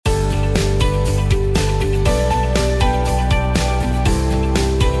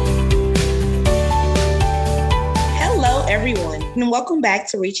and welcome back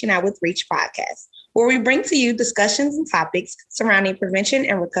to Reaching Out with Reach podcast, where we bring to you discussions and topics surrounding prevention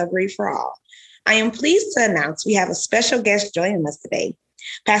and recovery for all. I am pleased to announce we have a special guest joining us today,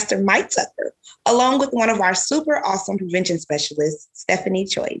 Pastor Mike Tucker, along with one of our super awesome prevention specialists, Stephanie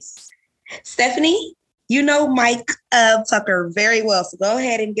Choice. Stephanie, you know Mike Tucker very well, so go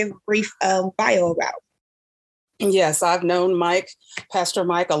ahead and give a brief bio about him. Yes, I've known Pastor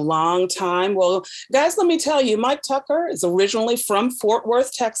Mike, a long time. Well, guys, let me tell you, Mike Tucker is originally from Fort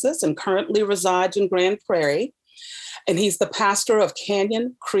Worth, Texas, and currently resides in Grand Prairie. And he's the pastor of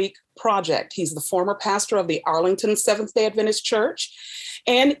Canyon Creek Project. He's the former pastor of the Arlington Seventh-day Adventist Church.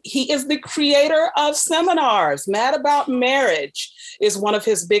 And he is the creator of seminars. Mad About Marriage is one of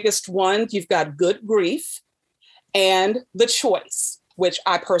his biggest ones. You've got Good Grief and The Choice, which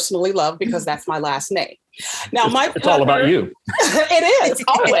I personally love because that's my last name. Now, Mike It's all about you. It is,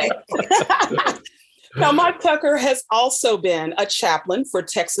 always. Now, Mike Tucker has also been a chaplain for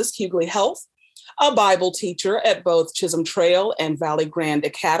Texas Hughley Health, a Bible teacher at both Chisholm Trail and Valley Grande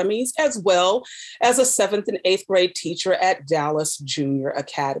Academies, as well as a 7th and 8th grade teacher at Dallas Junior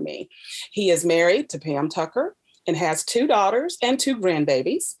Academy. He is married to Pam Tucker and has 2 daughters and 2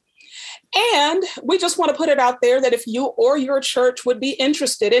 grandbabies. And we just want to put it out there that if you or your church would be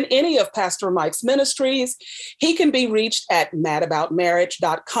interested in any of Pastor Mike's ministries, he can be reached at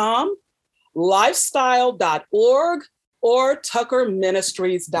madaboutmarriage.com, lifestyle.org, or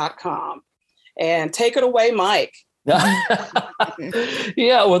tuckerministries.com. And take it away, Mike. Yeah,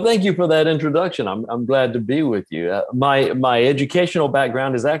 well, thank you for that introduction. I'm glad to be with you. My educational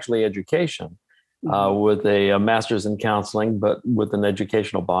background is actually education. With a master's in counseling, but with an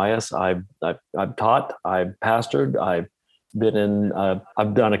educational bias. I've taught, I've pastored, I've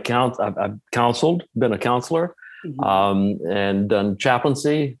counseled, been a counselor, and done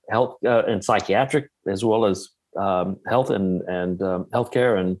chaplaincy, health and psychiatric, as well as health and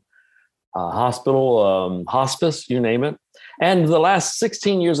healthcare and hospital, hospice, you name it. And the last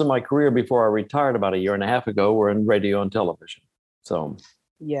 16 years of my career before I retired about a year and a half ago were in radio and television. So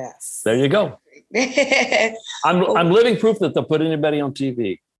yes, there you go. I'm living proof that they'll put anybody on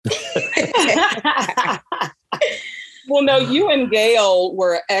TV. Well, no, you and Gail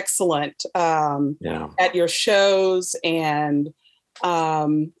were excellent at your shows. And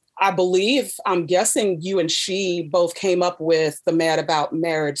I'm guessing you and she both came up with the Mad About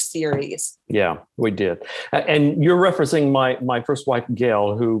Marriage series. Yeah, we did. And you're referencing my first wife,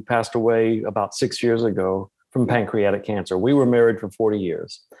 Gail, who passed away about 6 years ago from pancreatic cancer. We were married for 40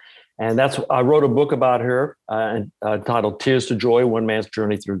 years. And I wrote a book about her titled Tears to Joy, One Man's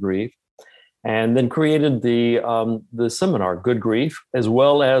Journey Through Grief, and then created the seminar, Good Grief, as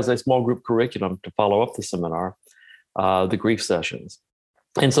well as a small group curriculum to follow up the seminar, the grief sessions.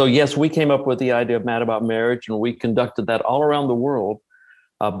 And so, yes, we came up with the idea of Mad About Marriage, and we conducted that all around the world,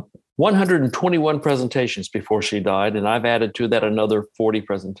 121 presentations before she died, and I've added to that another 40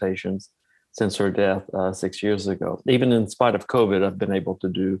 presentations since her death 6 years ago. Even in spite of COVID, I've been able to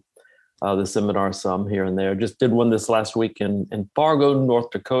do the seminar some here and there. Just did one this last week in Fargo, North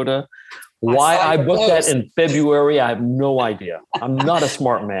Dakota. Why I booked that in February, I have no idea. I'm not a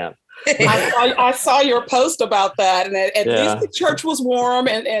smart man. I saw your post about that, and at least the church was warm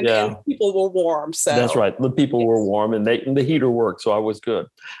and people were warm. So that's right. The people were warm, and the heater worked, so I was good.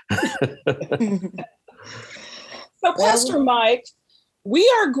 So, Pastor Mike,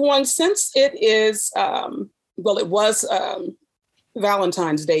 we are going, since it is, it was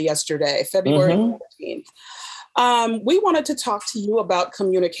Valentine's Day yesterday, February 14th. We wanted to talk to you about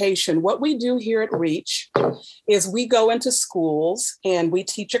communication. What we do here at Reach is we go into schools and we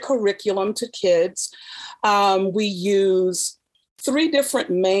teach a curriculum to kids. We use 3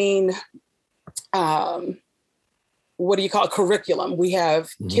 different main, curriculum. We have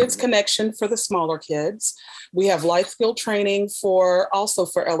Kids Connection for the smaller kids. We have life skill training for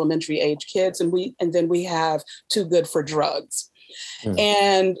elementary age kids. And then we have Too Good for Drugs.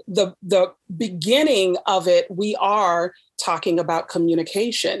 And the beginning of it, we are talking about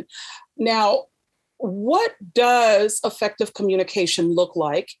communication. Now, what does effective communication look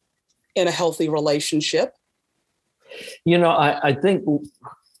like in a healthy relationship? You know, I think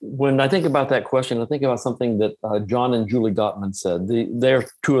when I think about that question, I think about something that John and Julie Gottman said. They're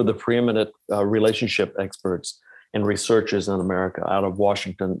 2 of the preeminent relationship experts and researchers in America out of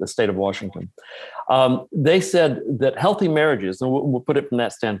Washington, the state of Washington. They said that healthy marriages, and we'll put it from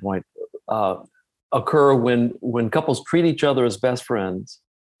that standpoint, occur when couples treat each other as best friends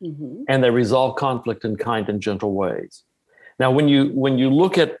and they resolve conflict in kind and gentle ways. Now, when you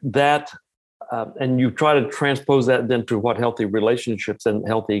look at that and you try to transpose that then to what healthy relationships and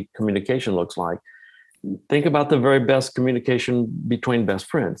healthy communication looks like, think about the very best communication between best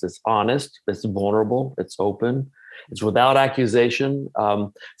friends. It's honest, it's vulnerable, it's open, it's without accusation.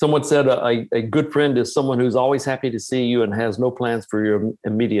 Someone said a good friend is someone who's always happy to see you and has no plans for your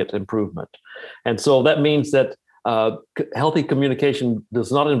immediate improvement. And so that means that healthy communication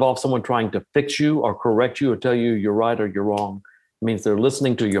does not involve someone trying to fix you or correct you or tell you you're right or you're wrong. It means they're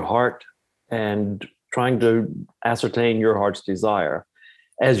listening to your heart and trying to ascertain your heart's desire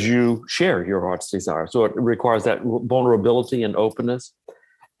as you share your heart's desire. So it requires that vulnerability and openness.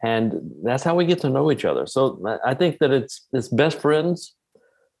 And that's how we get to know each other. So I think that it's best friends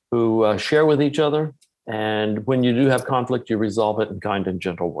who share with each other. And when you do have conflict, you resolve it in kind and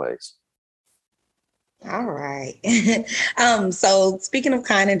gentle ways. All right. So speaking of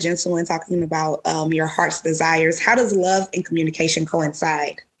kind and gentle and talking about your heart's desires, how does love and communication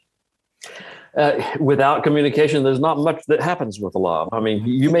coincide? Without communication, there's not much that happens with love. I mean,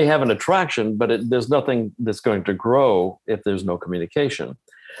 you may have an attraction, but there's nothing that's going to grow if there's no communication.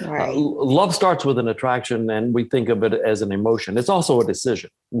 Right. Love starts with an attraction, and we think of it as an emotion. It's also a decision.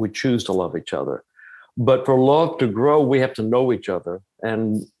 We choose to love each other. But for love to grow, we have to know each other.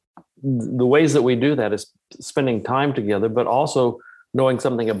 And the ways that we do that is spending time together, but also knowing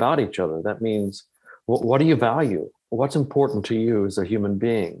something about each other. That means, what do you value? What's important to you as a human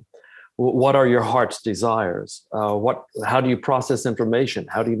being? What are your heart's desires? How do you process information?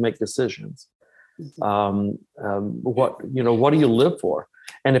 How do you make decisions? What do you live for?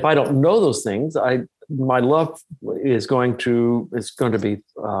 And if I don't know those things, my love is going to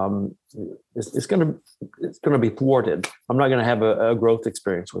be thwarted. I'm not going to have a growth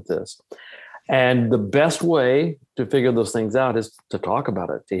experience with this. And the best way to figure those things out is to talk about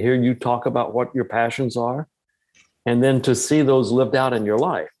it, to hear you talk about what your passions are, and then to see those lived out in your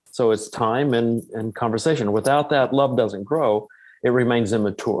life. So it's time and conversation. Without that, love doesn't grow. It remains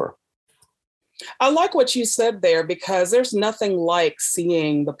immature. I like what you said there, because there's nothing like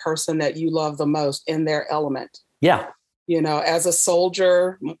seeing the person that you love the most in their element. Yeah. As a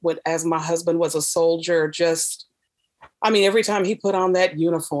soldier, as my husband was a soldier, every time he put on that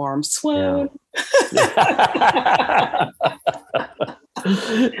uniform, swoon. Yeah.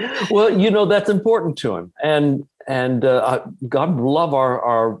 Well, that's important to him. And God love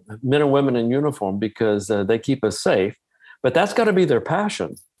our men and women in uniform because they keep us safe. But that's got to be their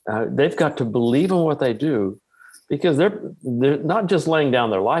passion. They've got to believe in what they do, because they're not just laying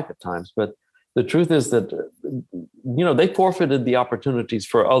down their life at times. But the truth is that they forfeited the opportunities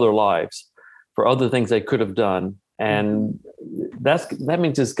for other lives, for other things they could have done, and that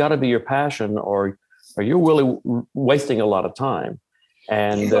means it's got to be your passion, or you're really wasting a lot of time.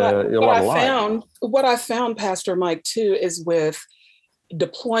 And what I found, Pastor Mike, too, is with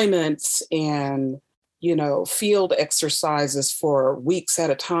deployments and, field exercises for weeks at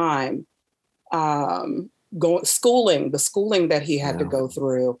a time, the schooling that he had to go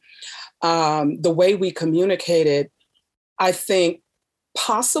through, the way we communicated, I think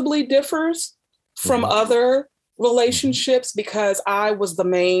possibly differs from other relationships, because I was the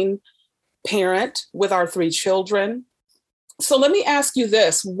main parent with our 3 children. So let me ask you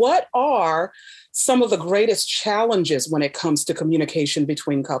this. What are some of the greatest challenges when it comes to communication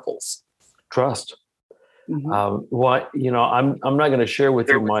between couples? Trust. I'm not going to share with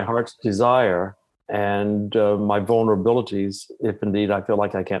you my heart's desire and my vulnerabilities if indeed I feel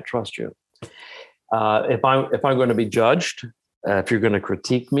like I can't trust you. If I'm going to be judged, if you're going to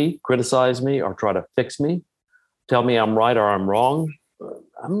critique me, criticize me, or try to fix me, tell me I'm right or I'm wrong,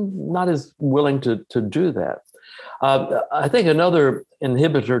 I'm not as willing to do that. I think another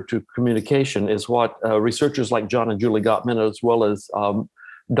inhibitor to communication is what researchers like John and Julie Gottman, as well as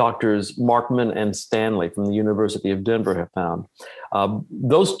doctors Markman and Stanley from the University of Denver, have found.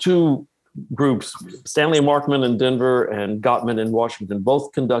 Those two groups, Stanley and Markman in Denver and Gottman in Washington,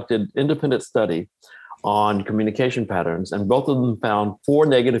 both conducted independent study on communication patterns, and both of them found 4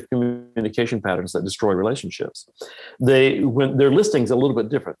 negative communication patterns that destroy relationships. Their listing's a little bit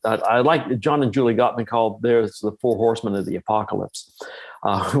different. I like John and Julie Gottman called theirs the 4 horsemen of the apocalypse,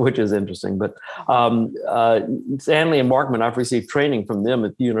 which is interesting. But Stanley and Markman, I've received training from them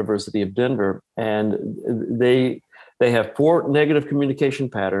at the University of Denver, and they have 4 negative communication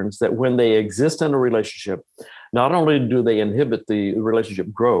patterns that when they exist in a relationship, not only do they inhibit the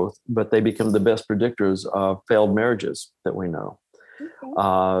relationship growth, but they become the best predictors of failed marriages that we know.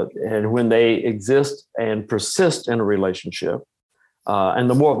 And when they exist and persist in a relationship, and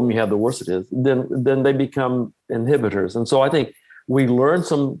the more of them you have, the worse it is, then they become inhibitors. And so I think we learn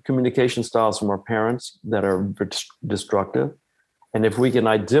some communication styles from our parents that are destructive. And if we can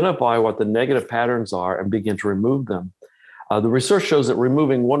identify what the negative patterns are and begin to remove them, The research shows that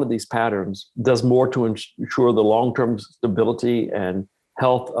removing one of these patterns does more to ensure the long-term stability and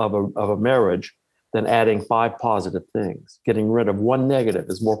health of a marriage than adding 5 positive things. Getting rid of one negative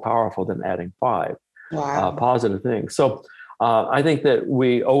is more powerful than adding 5 positive things. So I think that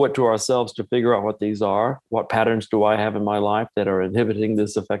we owe it to ourselves to figure out what these are. What patterns do I have in my life that are inhibiting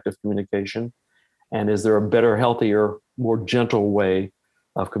this effective communication? And is there a better, healthier, more gentle way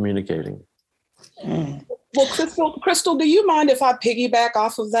of communicating? Well, Crystal, do you mind if I piggyback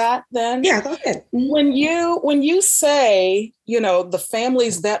off of that then? Yeah, go ahead. When you say, the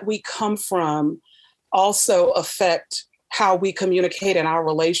families that we come from also affect how we communicate in our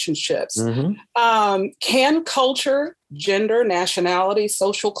relationships. Can culture, gender, nationality,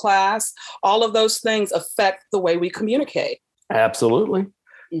 social class, all of those things affect the way we communicate? Absolutely.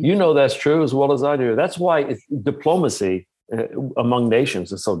 You know that's true as well as I do. That's why diplomacy among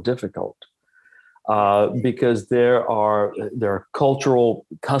nations is so difficult. Because there are cultural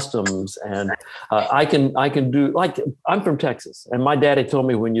customs, and I can do, like, I'm from Texas, and my daddy told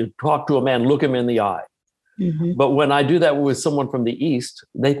me, when you talk to a man, look him in the eye. But when I do that with someone from the East,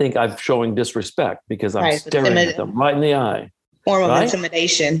 they think I'm showing disrespect because I'm staring at them right in the eye. Form of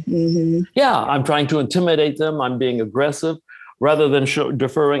intimidation. Yeah, I'm trying to intimidate them. I'm being aggressive rather than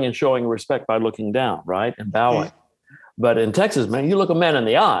deferring and showing respect by looking down, right, and bowing. But in Texas, man, you look a man in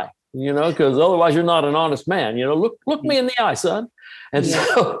the eye. Because otherwise you're not an honest man. Look me in the eye, son. And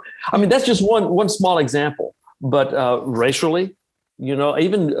so, I mean, that's just one small example. But racially,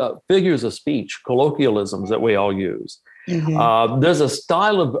 even figures of speech, colloquialisms that we all use. There's a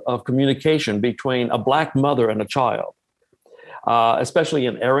style of communication between a Black mother and a child, especially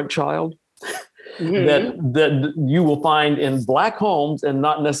an errant child, that you will find in Black homes and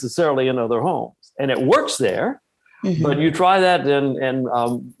not necessarily in other homes. And it works there. But you try that in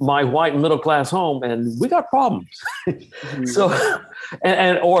my white middle-class home, and we got problems. So,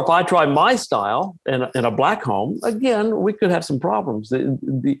 or if I try my style in a Black home, again, we could have some problems.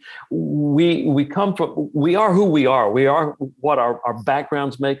 We come from, we are who we are. We are what our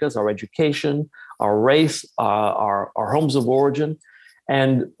backgrounds make us, our education, our race, our homes of origin.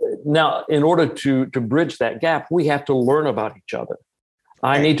 And now, in order to bridge that gap, we have to learn about each other.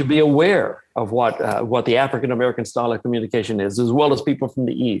 I need to be aware of what the African-American style of communication is, as well as people from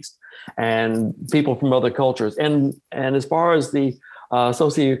the East and people from other cultures. And as far as the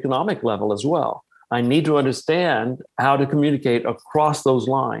socioeconomic level as well, I need to understand how to communicate across those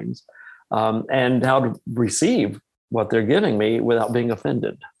lines and how to receive what they're giving me without being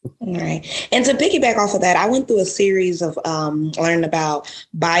offended. Right. And to piggyback off of that, I went through a series of learning about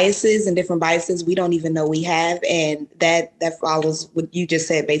biases and different biases we don't even know we have. And that follows what you just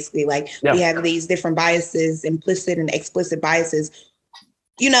said, basically, like we have these different biases, implicit and explicit biases,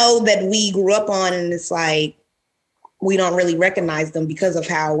 that we grew up on. And it's like, we don't really recognize them because of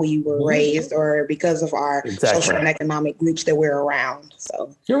how we were raised or because of our social and economic groups that we're around.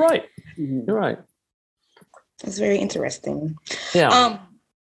 So you're right. You're right. It's very interesting. Yeah.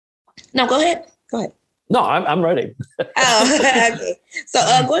 No, go ahead. No, I'm ready. Okay. So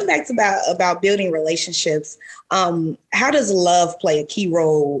going back to about building relationships, how does love play a key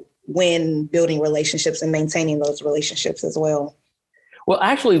role when building relationships and maintaining those relationships as well? Well,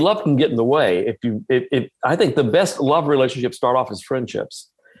 actually, love can get in the way. I think the best love relationships start off as friendships,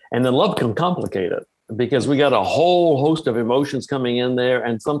 and then love can complicate it because we got a whole host of emotions coming in there,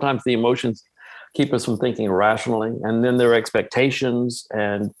 and sometimes the emotions keep us from thinking rationally, and then there are expectations,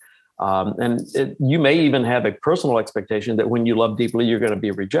 and you may even have a personal expectation that when you love deeply, you're going to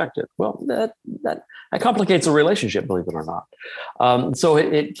be rejected. Well, that complicates a relationship, believe it or not. So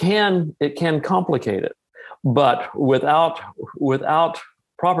it can complicate it, but without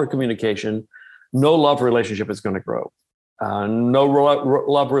proper communication, no love relationship is going to grow. No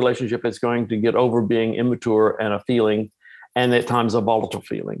love relationship is going to get over being immature and a feeling, and at times a volatile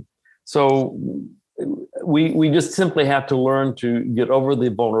feeling. So we just simply have to learn to get over the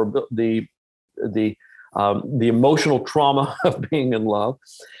vulnerability, the emotional trauma of being in love,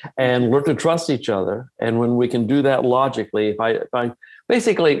 and learn to trust each other. And when we can do that logically, one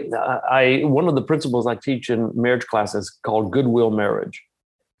of the principles I teach in marriage classes called goodwill marriage.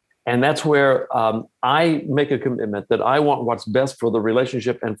 And that's where I make a commitment that I want what's best for the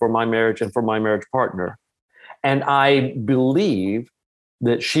relationship and for my marriage and for my marriage partner. And I believe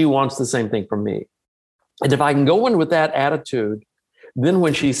that she wants the same thing from me. And if I can go in with that attitude, then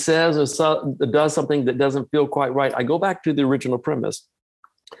when she says or does something that doesn't feel quite right, I go back to the original premise.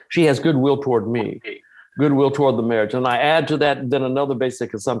 She has goodwill toward me, goodwill toward the marriage. And I add to that then another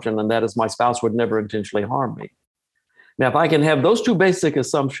basic assumption, and that is my spouse would never intentionally harm me. Now, if I can have those two basic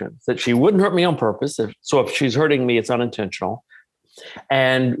assumptions, that she wouldn't hurt me on purpose, if she's hurting me, it's unintentional,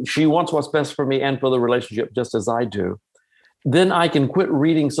 and she wants what's best for me and for the relationship just as I do, then I can quit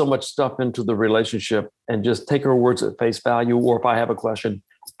reading so much stuff into the relationship and just take her words at face value. Or if I have a question,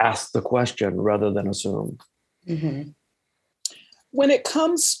 ask the question rather than assume. Mm-hmm. When it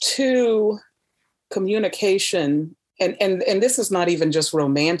comes to communication, and this is not even just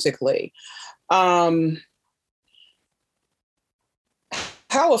romantically,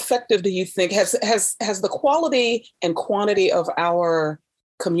 how effective do you think has the quality and quantity of our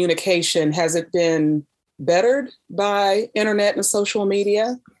communication, has it been bettered by internet and social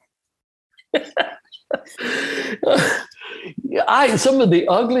media? Some of the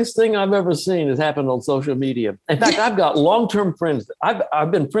ugliest thing I've ever seen has happened on social media. In fact, I've got long-term friends.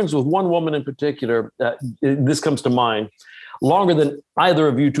 I've been friends with one woman in particular. This comes to mind. Longer than either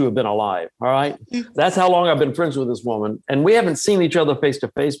of you two have been alive. All right. That's how long I've been friends with this woman. And we haven't seen each other face to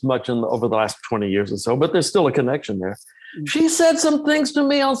face much over the last 20 years or so, but there's still a connection there. She said some things to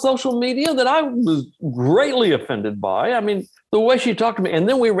me on social media that I was greatly offended by. I mean, the way she talked to me. And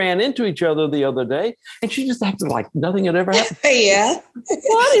then we ran into each other the other day and she just acted like nothing had ever happened. Yeah.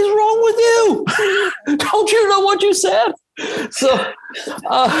 What is wrong with you? Don't you know what you said? So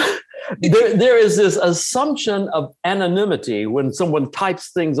there is this assumption of anonymity when someone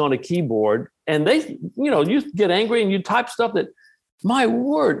types things on a keyboard and they, you get angry and you type stuff that, my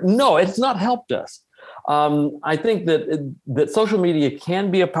word, no, it's not helped us. I think that social media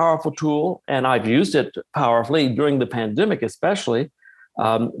can be a powerful tool, and I've used it powerfully during the pandemic, especially.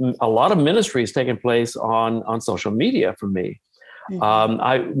 A lot of ministry has taken place on social media for me.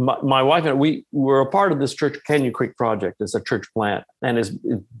 Mm-hmm. My wife and we were a part of this church, Canyon Creek Project. It's a church plant and is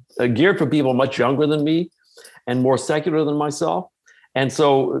geared for people much younger than me and more secular than myself. And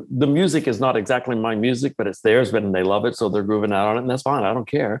so the music is not exactly my music, but it's theirs, and they love it. So they're grooving out on it, and that's fine. I don't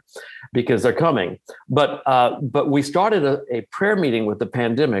care because they're coming. But we started a prayer meeting with the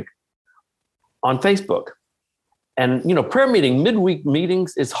pandemic on Facebook. And, prayer meeting, midweek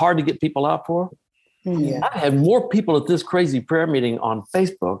meetings, it's hard to get people out for. Yeah. I had more people at this crazy prayer meeting on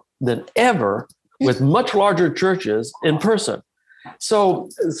Facebook than ever with much larger churches in person. So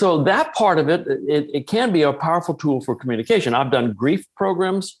that part of it can be a powerful tool for communication. I've done grief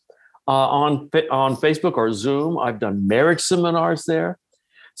programs on Facebook or Zoom. I've done marriage seminars there.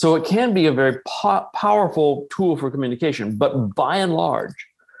 So it can be a very powerful tool for communication. But by and large,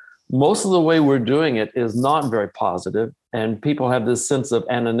 most of the way we're doing it is not very positive, and people have this sense of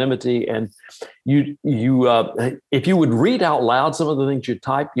anonymity. And you if you would read out loud some of the things you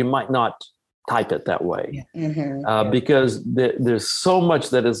type, you might not type it that way. Mm-hmm. Because there's so much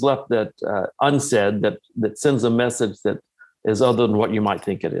that is left that unsaid that sends a message that is other than what you might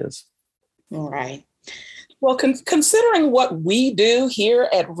think it is. All right. Well, considering what we do here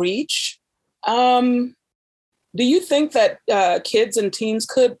at Reach, do you think that kids and teens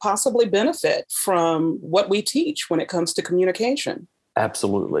could possibly benefit from what we teach when it comes to communication?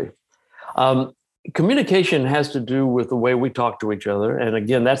 Absolutely. Communication has to do with the way we talk to each other. And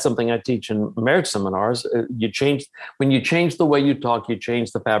again, that's something I teach in marriage seminars. When you change the way you talk, you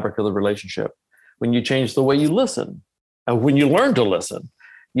change the fabric of the relationship. When you change the way you listen, when you learn to listen,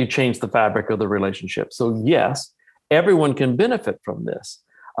 you change the fabric of the relationship. So yes, everyone can benefit from this.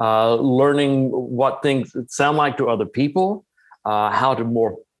 Learning what things sound like to other people, how to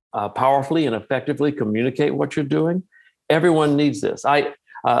more powerfully and effectively communicate what you're doing. Everyone needs this.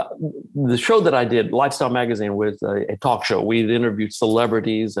 The show that I did, Lifestyle Magazine, was a talk show. We interviewed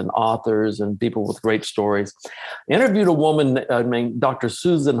celebrities and authors and people with great stories. I interviewed a woman named Dr.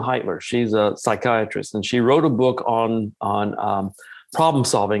 Susan Heitler. She's a psychiatrist, and she wrote a book on problem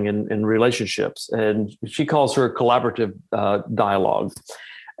solving in relationships, and she calls her collaborative dialogue.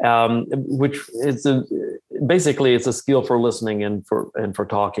 Which is basically it's a skill for listening and for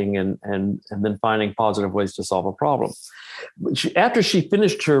talking and then finding positive ways to solve a problem. After she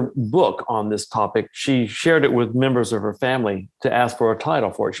finished her book on this topic, she shared it with members of her family to ask for a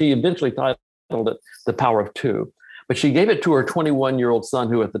title for it. She eventually titled it The Power of Two, but she gave it to her 21-year-old son,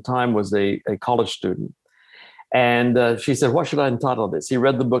 who at the time was a college student. And she said, "What should I entitle this?" He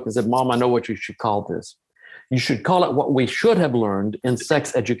read the book and said, "Mom, I know what you should call this. You should call it what we should have learned in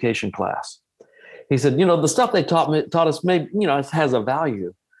sex education class." He said, the stuff they taught us, maybe, it has a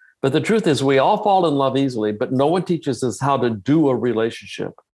value. But the truth is we all fall in love easily, but no one teaches us how to do a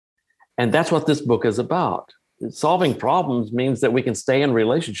relationship. And that's what this book is about. Solving problems means that we can stay in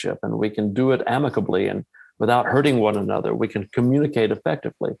relationship and we can do it amicably and without hurting one another. We can communicate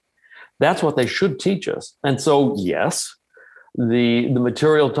effectively. That's what they should teach us. And so, yes, The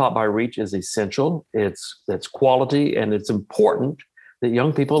material taught by Reach is essential. It's quality, and it's important that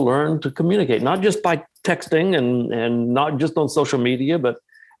young people learn to communicate, not just by texting and not just on social media, but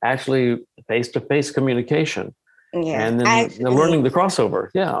actually face-to-face communication. Yeah. And then they're learning the crossover.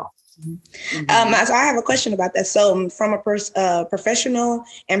 Yeah. So I have a question about that. So from a professional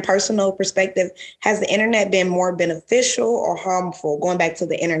and personal perspective, has the internet been more beneficial or harmful? Going back to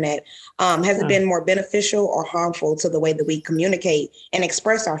the internet, has it been more beneficial or harmful to the way that we communicate and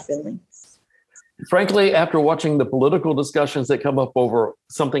express our feelings? Frankly, after watching the political discussions that come up over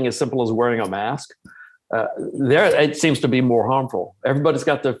something as simple as wearing a mask, it seems to be more harmful. Everybody's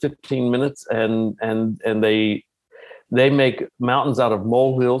got their 15 minutes and they make mountains out of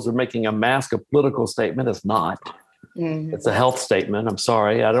molehills. They're making a mask a political statement. It's not. Mm-hmm. It's a health statement. I'm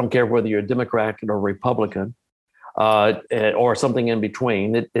sorry. I don't care whether you're a Democrat or Republican or something in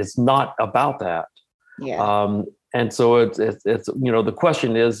between. It's not about that. Yeah. And so it's the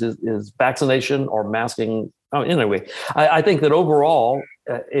question is vaccination or masking. Oh, anyway, I think that overall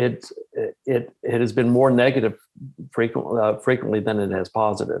it has been more negative frequently than it has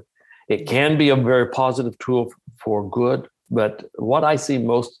positive. It can be a very positive tool for good, but what I see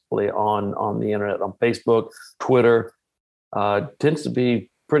mostly on the internet, on Facebook, Twitter, tends to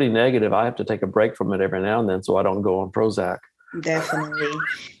be pretty negative. I have to take a break from it every now and then so I don't go on Prozac. Definitely.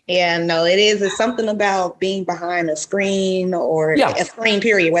 Yeah, no, it is. It's something about being behind a screen or a screen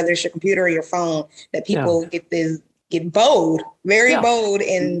period, whether it's your computer or your phone, that people get bold, very bold,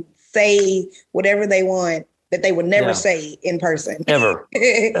 and say whatever they want that they would never say in person. Ever.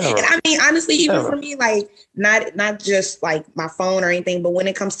 And I mean, honestly, even for me, like not just like my phone or anything, but when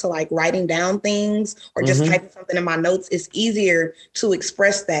it comes to like writing down things or just typing something in my notes, it's easier to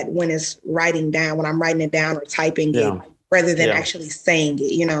express that when it's writing down, when I'm writing it down or typing it, rather than actually saying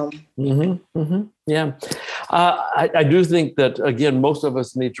it, you know? Yeah. I do think that, again, most of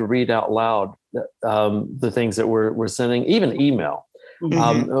us need to read out loud the things that we're sending, even email.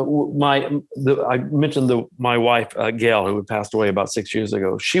 I mentioned my wife, Gail, who had passed away about 6 years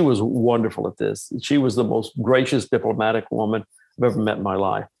ago. She was wonderful at this. She was the most gracious, diplomatic woman I've ever met in my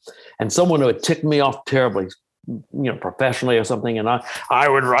life. And someone who had ticked me off terribly, professionally or something. And I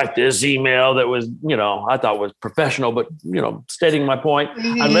would write this email that was, I thought was professional, but, stating my point.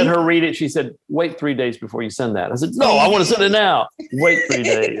 I let her read it. She said, wait 3 days before you send that. I said, no, I want to send it now. Wait 3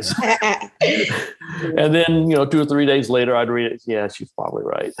 days. And then, 2 or 3 days later, I'd read it. Yeah, she's probably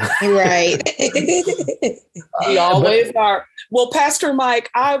right. Right. We always are. Well, Pastor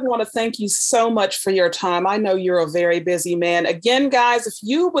Mike, I want to thank you so much for your time. I know you're a very busy man. Again, guys, if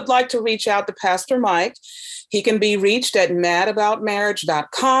you would like to reach out to Pastor Mike, he can be reached at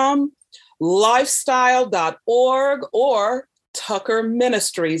madaboutmarriage.com, lifestyle.org, or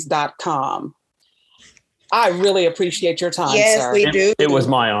tuckerministries.com. I really appreciate your time, yes, sir. We do. It was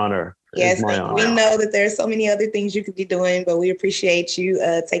my honor. Yes, we know that there's so many other things you could be doing, but we appreciate you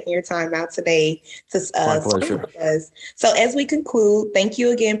taking your time out today to speak with us. So as we conclude, thank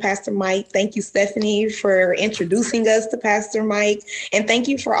you again, Pastor Mike. Thank you, Stephanie, for introducing us to Pastor Mike. And thank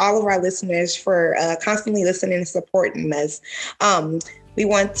you for all of our listeners for constantly listening and supporting us. We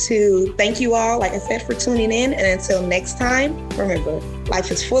want to thank you all, like I said, for tuning in. And until next time, remember, life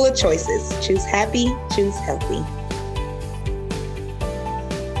is full of choices. Choose happy, choose healthy.